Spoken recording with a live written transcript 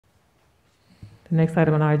The next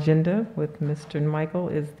item on our agenda with Mr. Michael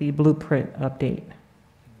is the blueprint update. Thank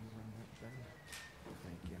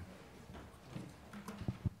you.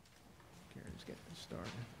 Gary's getting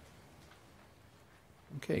started.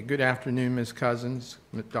 Okay, good afternoon, Ms. Cousins,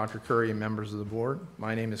 Dr. Curry, and members of the board.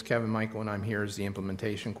 My name is Kevin Michael, and I'm here as the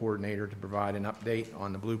implementation coordinator to provide an update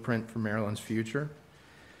on the blueprint for Maryland's future.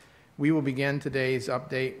 We will begin today's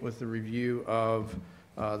update with the review of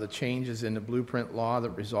the changes in the blueprint law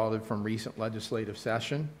that resulted from recent legislative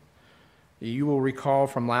session. You will recall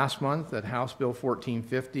from last month that House Bill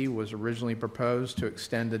 1450 was originally proposed to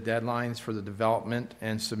extend the deadlines for the development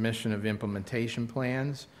and submission of implementation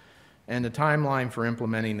plans and the timeline for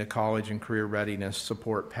implementing the college and career readiness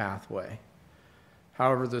support pathway.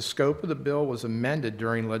 However, the scope of the bill was amended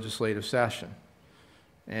during legislative session,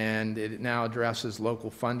 and it now addresses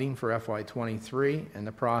local funding for FY23 and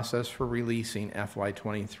the process for releasing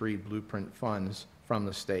FY23 blueprint funds from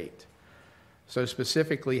the state. So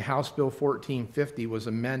specifically, House Bill 1450 was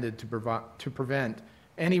amended to prevent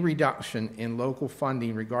any reduction in local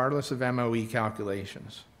funding regardless of MOE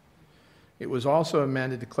calculations. It was also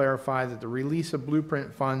amended to clarify that the release of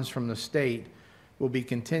blueprint funds from the state will be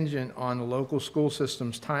contingent on the local school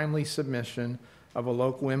system's timely submission of a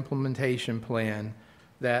local implementation plan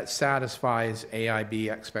that satisfies AIB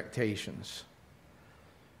expectations.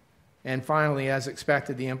 And finally, as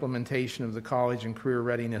expected, the implementation of the college and career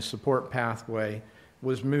readiness support pathway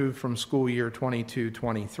was moved from school year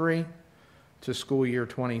 22-23 to school year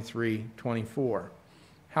 23-24.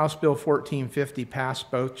 House Bill 1450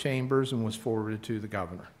 passed both chambers and was forwarded to the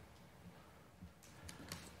governor.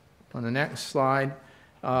 On the next slide,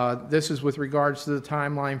 this is with regards to the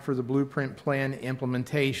timeline for the blueprint plan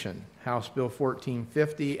implementation. House Bill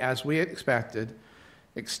 1450, as we expected,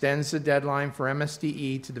 extends the deadline for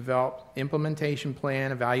MSDE to develop implementation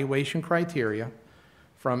plan evaluation criteria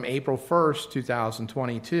from April 1st,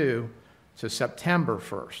 2022 to September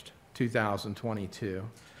 1st, 2022.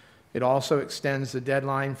 It also extends the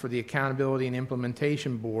deadline for the Accountability and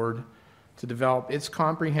Implementation Board to develop its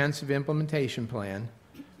comprehensive implementation plan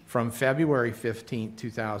from February 15,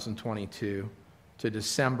 2022 to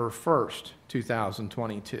December 1st,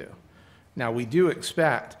 2022. Now, we do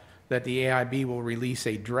expect that the AIB will release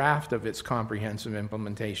a draft of its comprehensive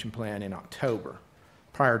implementation plan in October,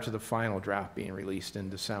 prior to the final draft being released in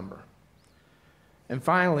December. And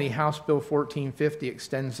finally, House Bill 1450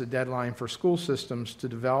 extends the deadline for school systems to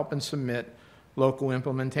develop and submit local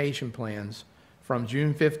implementation plans from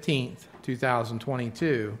June 15,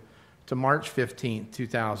 2022 to March 15,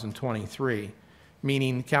 2023,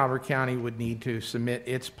 meaning Calvert County would need to submit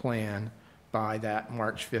its plan by that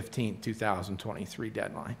March 15, 2023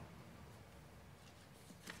 deadline.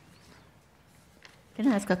 Can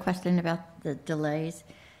I ask a question about the delays?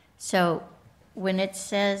 So when it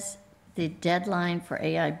says the deadline for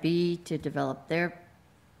AIB to develop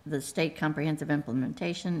the state comprehensive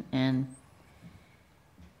implementation and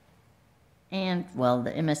well,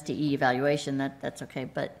 the MSDE evaluation, that's okay,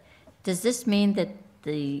 but does this mean that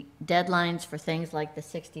the deadlines for things like the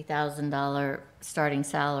 $60,000 starting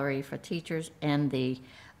salary for teachers and the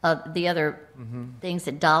other things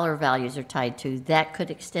that dollar values are tied to, that could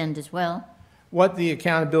extend as well? What the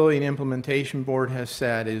Accountability and Implementation Board has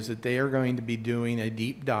said is that they are going to be doing a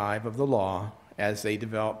deep dive of the law as they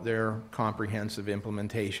develop their comprehensive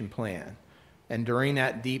implementation plan. And during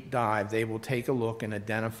that deep dive, they will take a look and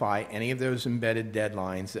identify any of those embedded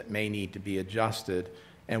deadlines that may need to be adjusted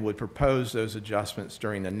and would propose those adjustments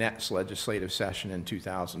during the next legislative session in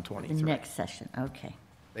 2023. The next session, okay.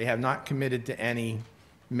 They have not committed to any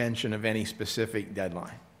mention of any specific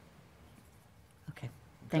deadline. Okay,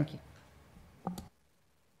 thank you.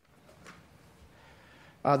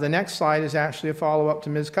 The next slide is actually a follow-up to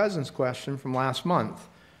Ms. Cousins' question from last month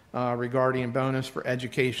regarding a bonus for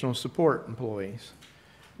educational support employees.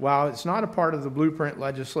 While it's not a part of the blueprint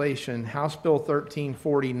legislation, House Bill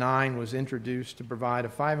 1349 was introduced to provide a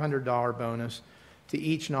 $500 bonus to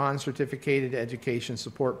each non-certificated education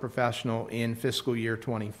support professional in fiscal year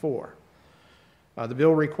 24. The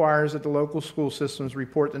bill requires that the local school systems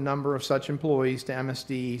report the number of such employees to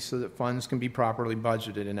MSDE so that funds can be properly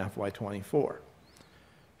budgeted in FY24.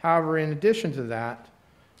 However, in addition to that,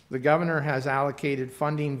 the governor has allocated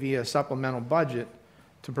funding via supplemental budget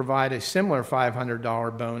to provide a similar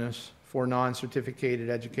 $500 bonus for non-certificated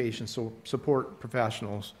education support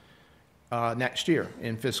professionals next year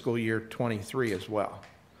in fiscal year 23 as well.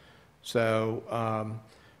 So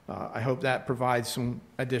I hope that provides some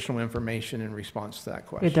additional information in response to that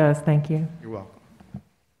question. It does, thank you. You're welcome.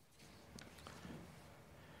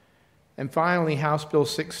 And finally, House Bill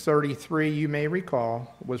 633, you may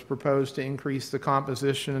recall, was proposed to increase the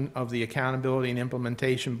composition of the Accountability and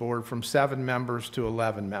Implementation Board from 7 members to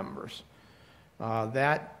 11 members.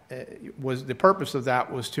 The purpose of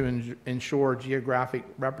that was to ensure geographic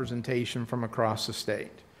representation from across the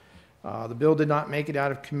state. The bill did not make it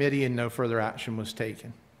out of committee and no further action was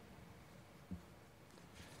taken.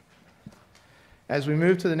 As we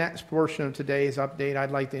move to the next portion of today's update,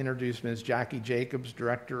 I'd like to introduce Ms. Jackie Jacobs,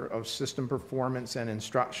 Director of System Performance and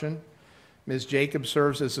Instruction. Ms. Jacobs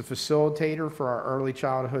serves as a facilitator for our Early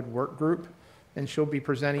Childhood Work Group, and she'll be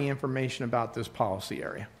presenting information about this policy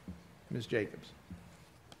area. Ms. Jacobs.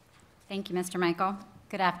 Thank you, Mr. Michael.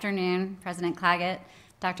 Good afternoon, President Claggett,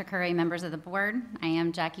 Dr. Curry, members of the board. I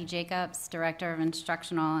am Jackie Jacobs, Director of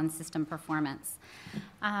Instructional and System Performance.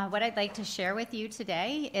 What I'd like to share with you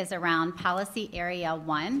today is around Policy Area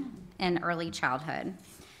 1 in early childhood.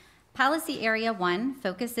 Policy Area 1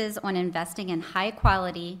 focuses on investing in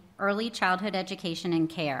high-quality early childhood education and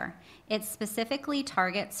care. It specifically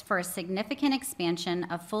targets for a significant expansion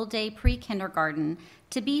of full-day pre-kindergarten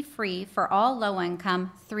to be free for all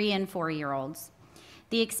low-income 3- and 4-year-olds.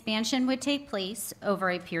 The expansion would take place over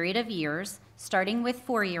a period of years, starting with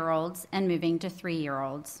 4-year-olds and moving to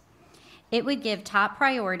 3-year-olds. It would give top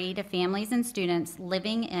priority to families and students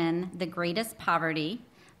living in the greatest poverty,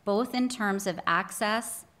 both in terms of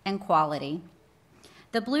access and quality.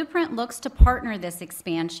 The blueprint looks to partner this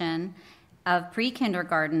expansion of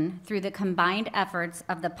pre-kindergarten through the combined efforts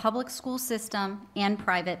of the public school system and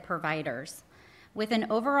private providers, with an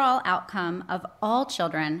overall outcome of all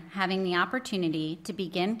children having the opportunity to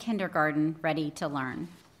begin kindergarten ready to learn.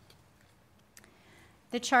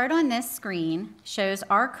 The chart on this screen shows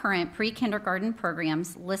our current pre-kindergarten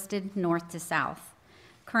programs listed north to south.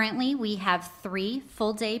 Currently, we have 3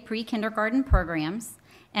 full-day pre-kindergarten programs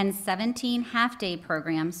and 17 half-day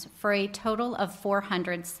programs for a total of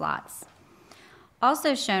 400 slots.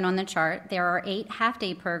 Also shown on the chart, there are 8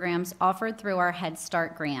 half-day programs offered through our Head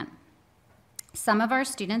Start grant. Some of our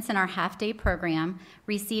students in our half-day program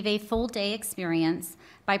receive a full-day experience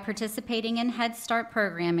by participating in Head Start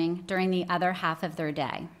programming during the other half of their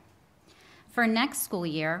day. For next school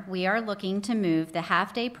year, we are looking to move the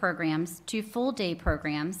half-day programs to full-day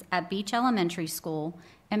programs at Beach Elementary School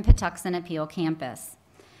and Patuxent Appeal campus.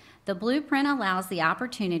 The blueprint allows the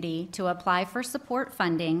opportunity to apply for support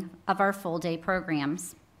funding of our full-day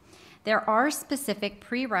programs. There are specific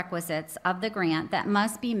prerequisites of the grant that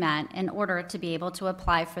must be met in order to be able to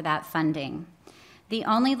apply for that funding. The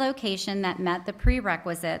only location that met the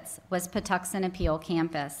prerequisites was Patuxent Appeal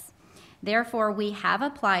campus. Therefore, we have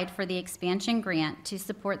applied for the expansion grant to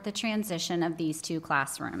support the transition of these 2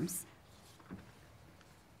 classrooms.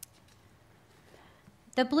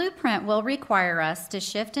 The blueprint will require us to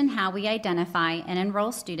shift in how we identify and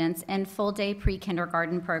enroll students in full-day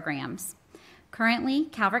pre-kindergarten programs. Currently,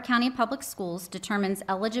 Calvert County Public Schools determines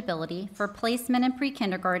eligibility for placement in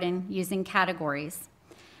pre-kindergarten using categories.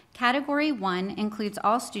 Category 1 includes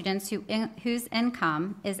all students whose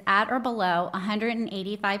income is at or below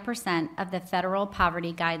 185% of the federal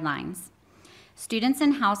poverty guidelines. Students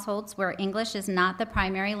in households where English is not the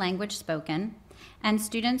primary language spoken, and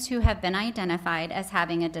students who have been identified as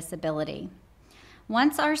having a disability.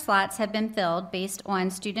 Once our slots have been filled based on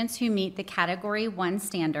students who meet the Category 1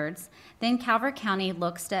 standards, then Calvert County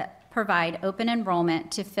looks to provide open enrollment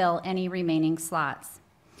to fill any remaining slots.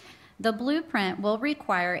 The blueprint will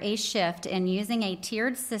require a shift in using a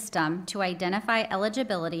tiered system to identify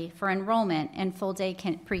eligibility for enrollment in full-day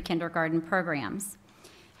pre-kindergarten programs.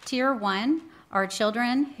 Tier 1 are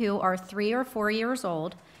children who are 3 or 4 years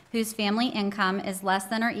old, whose family income is less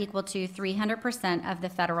than or equal to 300% of the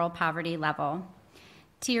federal poverty level.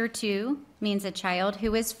 Tier 2 means a child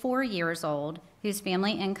who is 4 years old, whose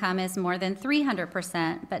family income is more than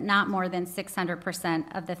 300%, but not more than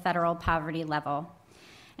 600% of the federal poverty level.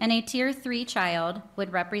 And a Tier 3 child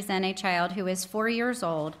would represent a child who is 4 years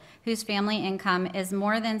old, whose family income is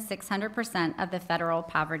more than 600% of the federal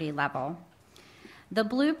poverty level. The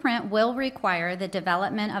blueprint will require the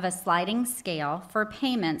development of a sliding scale for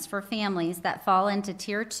payments for families that fall into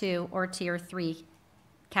Tier 2 or Tier 3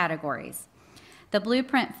 categories. The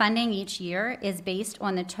blueprint funding each year is based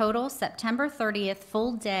on the total September 30th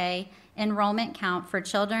full-day enrollment count for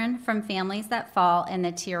children from families that fall in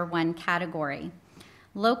the Tier 1 category.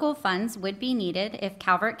 Local funds would be needed if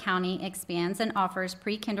Calvert County expands and offers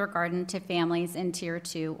pre-kindergarten to families in Tier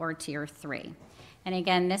 2 or Tier 3. And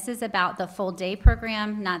again, this is about the full-day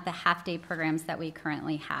program, not the half-day programs that we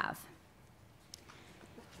currently have.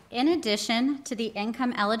 In addition to the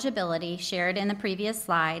income eligibility shared in the previous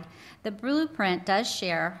slide, the blueprint does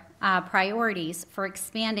share priorities for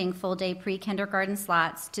expanding full-day pre-kindergarten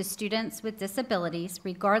slots to students with disabilities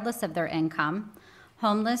regardless of their income,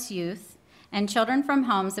 homeless youth, and children from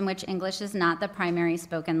homes in which English is not the primary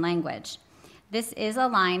spoken language. This is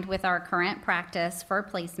aligned with our current practice for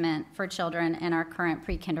placement for children in our current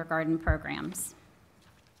pre-kindergarten programs.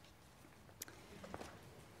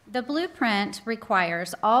 The blueprint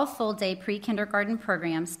requires all full-day pre-kindergarten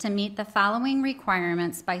programs to meet the following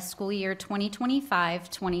requirements by school year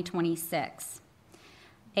 2025-2026.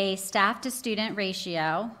 A staff-to-student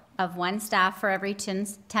ratio of 1 staff for every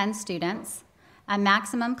 10 students, a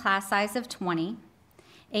maximum class size of 20,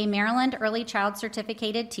 a Maryland Early Child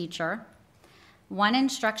Certificated teacher, 1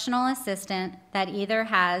 instructional assistant that either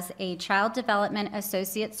has a Child Development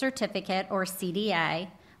Associate Certificate or CDA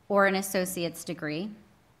or an associate's degree,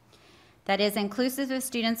 that is inclusive of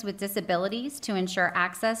students with disabilities to ensure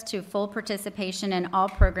access to full participation in all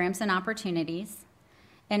programs and opportunities,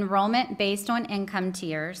 enrollment based on income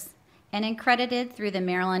tiers, and accredited through the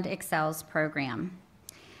Maryland Excels program.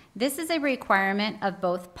 This is a requirement of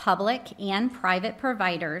both public and private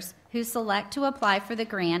providers who select to apply for the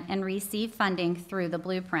grant and receive funding through the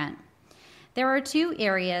blueprint. There are 2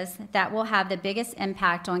 areas that will have the biggest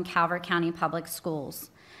impact on Calvert County Public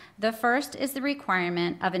Schools. The first is the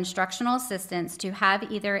requirement of instructional assistants to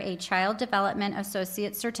have either a Child Development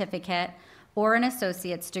Associate Certificate or an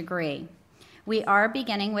associate's degree. We are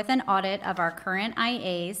beginning with an audit of our current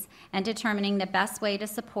IAs and determining the best way to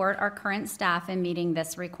support our current staff in meeting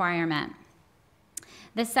this requirement.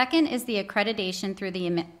 The second is the accreditation through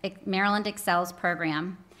the Maryland Excels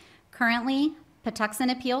program. Currently,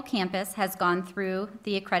 Patuxent Appeal Campus has gone through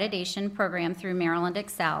the accreditation program through Maryland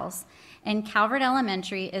Excels, and Calvert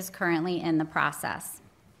Elementary is currently in the process.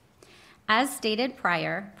 As stated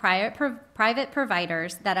prior, private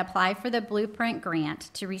providers that apply for the Blueprint grant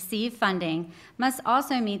to receive funding must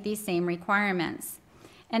also meet these same requirements.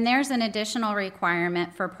 And there's an additional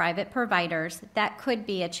requirement for private providers that could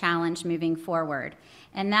be a challenge moving forward,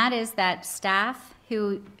 and that is that staff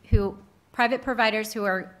private providers who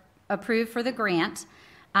are approved for the grant,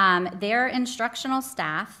 their instructional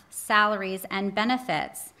staff, salaries, and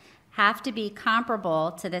benefits have to be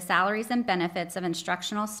comparable to the salaries and benefits of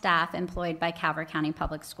instructional staff employed by Calvert County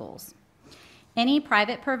Public Schools. Any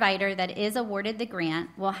private provider that is awarded the grant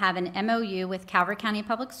will have an MOU with Calvert County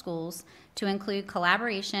Public Schools to include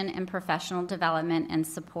collaboration and professional development and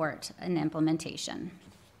support and implementation.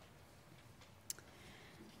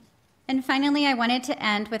 And finally, I wanted to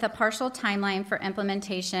end with a partial timeline for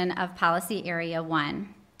implementation of Policy Area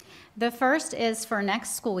 1. The first is for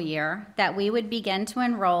next school year that we would begin to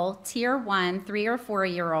enroll Tier 1 3 or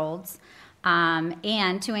 4-year-olds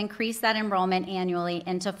and to increase that enrollment annually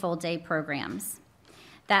into full-day programs.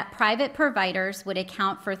 That private providers would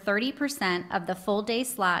account for 30% of the full-day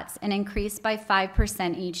slots and increase by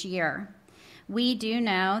 5% each year. We do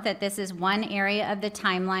know that this is one area of the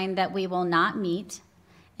timeline that we will not meet,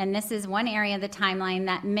 and this is one area of the timeline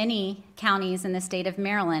that many counties in the state of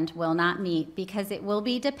Maryland will not meet because it will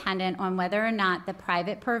be dependent on whether or not the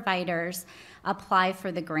private providers apply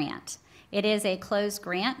for the grant. It is a closed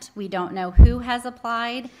grant. We don't know who has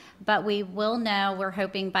applied, but we will know, we're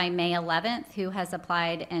hoping by May 11th, who has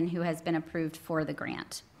applied and who has been approved for the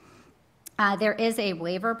grant. There is a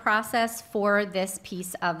waiver process for this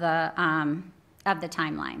piece of the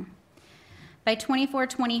timeline. By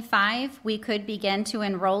 24-25, we could begin to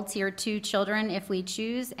enroll Tier 2 children if we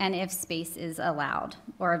choose and if space is allowed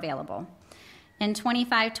or available. In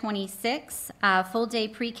 25-26, full-day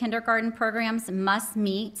pre-kindergarten programs must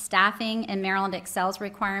meet staffing and Maryland Excels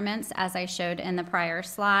requirements, as I showed in the prior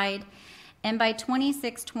slide. And by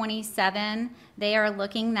 26-27, they are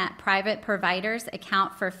looking that private providers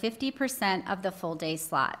account for 50% of the full-day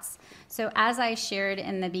slots. So as I shared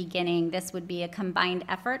in the beginning, this would be a combined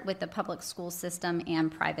effort with the public school system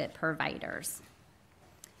and private providers.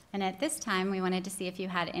 And at this time, we wanted to see if you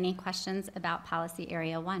had any questions about Policy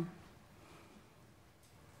Area 1.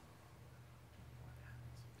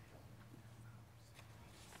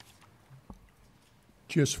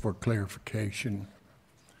 Just for clarification,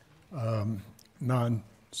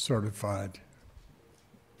 non-certified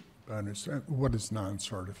bonus, what is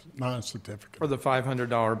non-certificate? For the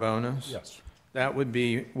 $500 bonus? Yes. That would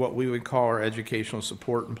be what we would call our educational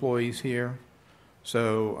support employees here.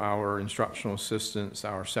 So our instructional assistants,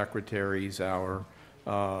 our secretaries, our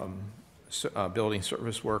building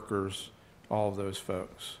service workers, all of those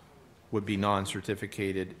folks would be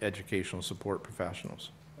non-certificated educational support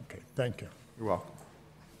professionals. Okay, thank you. You're welcome.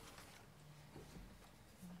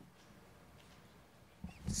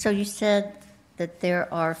 So you said that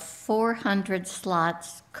there are 400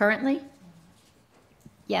 slots currently?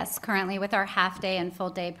 Yes, currently with our half-day and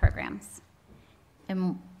full-day programs.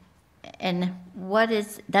 And what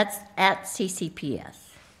is, that's at CCPS.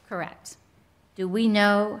 Correct. Do we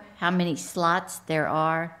know how many slots there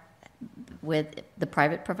are with the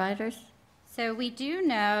private providers? So we do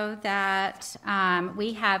know that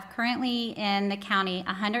we have currently in the county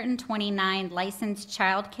 129 licensed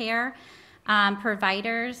childcare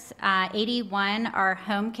providers. 81 are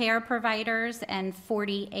home care providers, and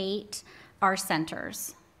 48 are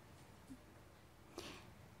centers.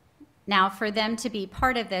 Now, for them to be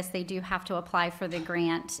part of this, they do have to apply for the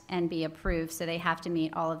grant and be approved, so they have to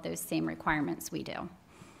meet all of those same requirements we do.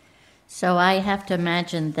 So I have to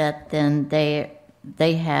imagine that then they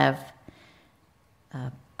have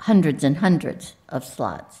hundreds and hundreds of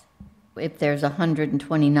slots. If there's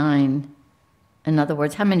 129, in other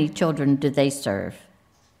words, how many children do they serve?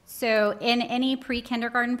 So in any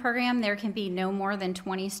pre-kindergarten program, there can be no more than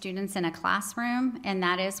 20 students in a classroom, and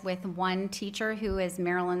that is with one teacher who is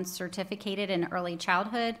Maryland certificated in early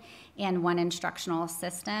childhood and one instructional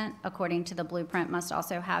assistant, according to the blueprint, must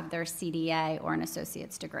also have their CDA or an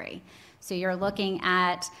associate's degree. So you're looking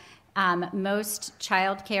at most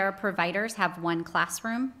child care providers have one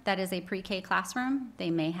classroom that is a pre-K classroom. They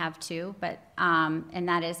may have two, but and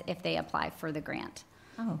that is if they apply for the grant.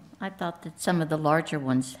 Oh, I thought that some of the larger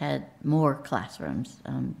ones had more classrooms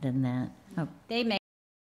than that. Oh, They may,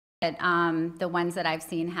 but the ones that I've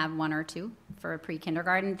seen have one or two for a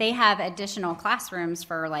pre-kindergarten. They have additional classrooms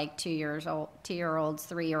for like 2-year-olds,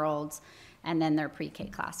 3-year-olds, and then their pre-K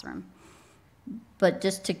classroom. but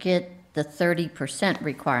just to get the 30%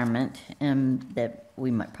 requirement that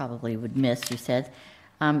we might probably would miss, you said,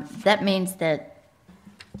 that means that,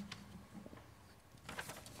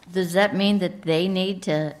 does that mean that they need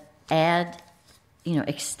to add,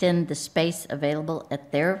 extend the space available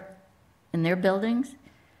in their buildings?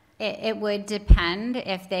 It would depend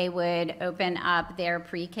if they would open up their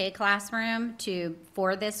pre-K classroom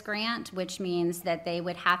for this grant, which means that they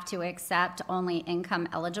would have to accept only income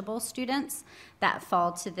eligible students that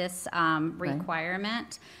fall to this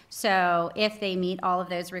requirement. So if they meet all of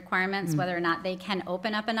those requirements, whether or not they can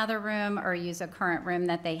open up another room or use a current room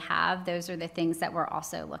that they have, those are the things that we're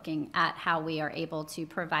also looking at, how we are able to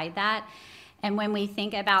provide that. And when we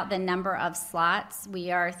think about the number of slots,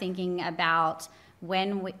 we are thinking about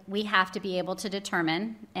when we have to be able to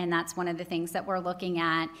determine, and that's one of the things that we're looking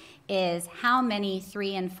at, is how many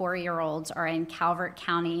 3- and 4-year-olds are in Calvert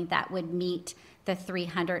County that would meet the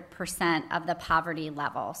 300% of the poverty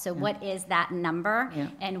level. So what is that number? Yeah.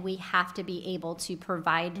 And we have to be able to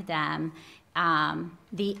provide them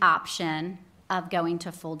the option of going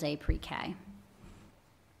to full-day pre-K.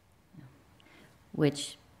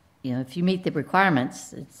 Which, if you meet the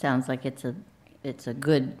requirements, it sounds like it's a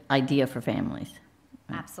good idea for families.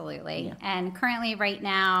 Absolutely. Yeah. And currently, right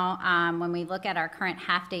now, when we look at our current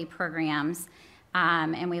half-day programs,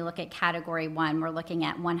 and we look at Category 1, we're looking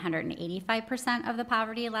at 185% of the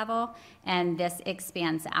poverty level, and this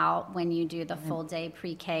expands out when you do the full-day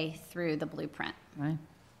pre-K through the blueprint. Right.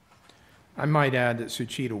 I might add that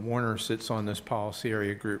Suchita Warner sits on this policy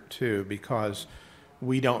area group too, because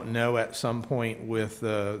we don't know at some point with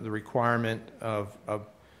the requirement of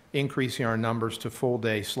increasing our numbers to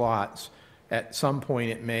full-day slots. At some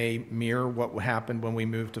point, it may mirror what happened when we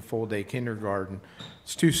moved to full-day kindergarten.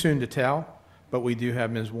 It's too soon to tell, but we do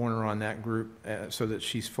have Ms. Warner on that group so that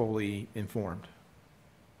she's fully informed.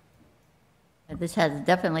 This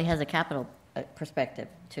definitely has a capital perspective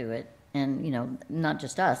to it, and, not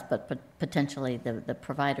just us, but potentially the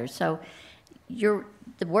providers. So the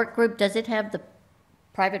work group, does it have the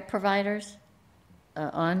private providers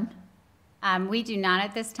on? We do not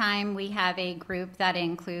at this time. We have a group that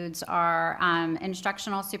includes our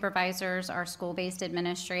instructional supervisors, our school-based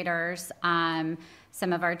administrators,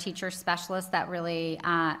 some of our teacher specialists that really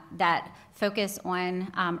that focus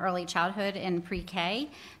on early childhood and pre-K,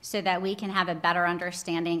 so that we can have a better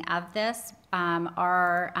understanding of this.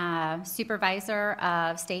 Our supervisor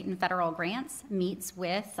of state and federal grants meets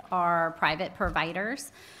with our private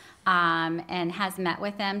providers and has met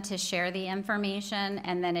with them to share the information,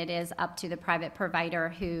 and then it is up to the private provider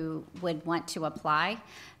who would want to apply.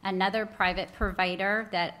 Another private provider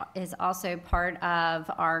that is also part of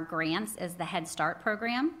our grants is the Head Start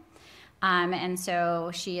program. And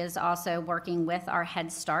so she is also working with our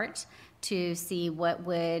Head Start to see what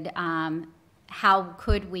would, how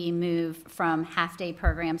could we move from half-day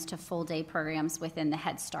programs to full-day programs within the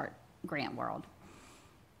Head Start grant world.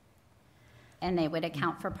 And they would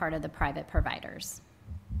account for part of the private providers.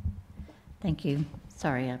 Thank you.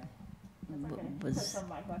 Sorry, I was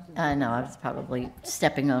probably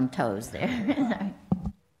stepping on toes there.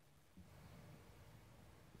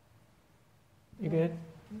 You good?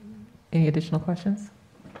 Any additional questions?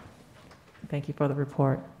 Thank you for the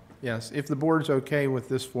report. Yes, if the board's okay with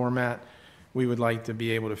this format, we would like to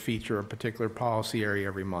be able to feature a particular policy area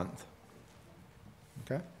every month.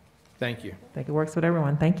 Okay? Thank you. I think it works with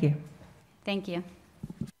everyone. Thank you. Thank you.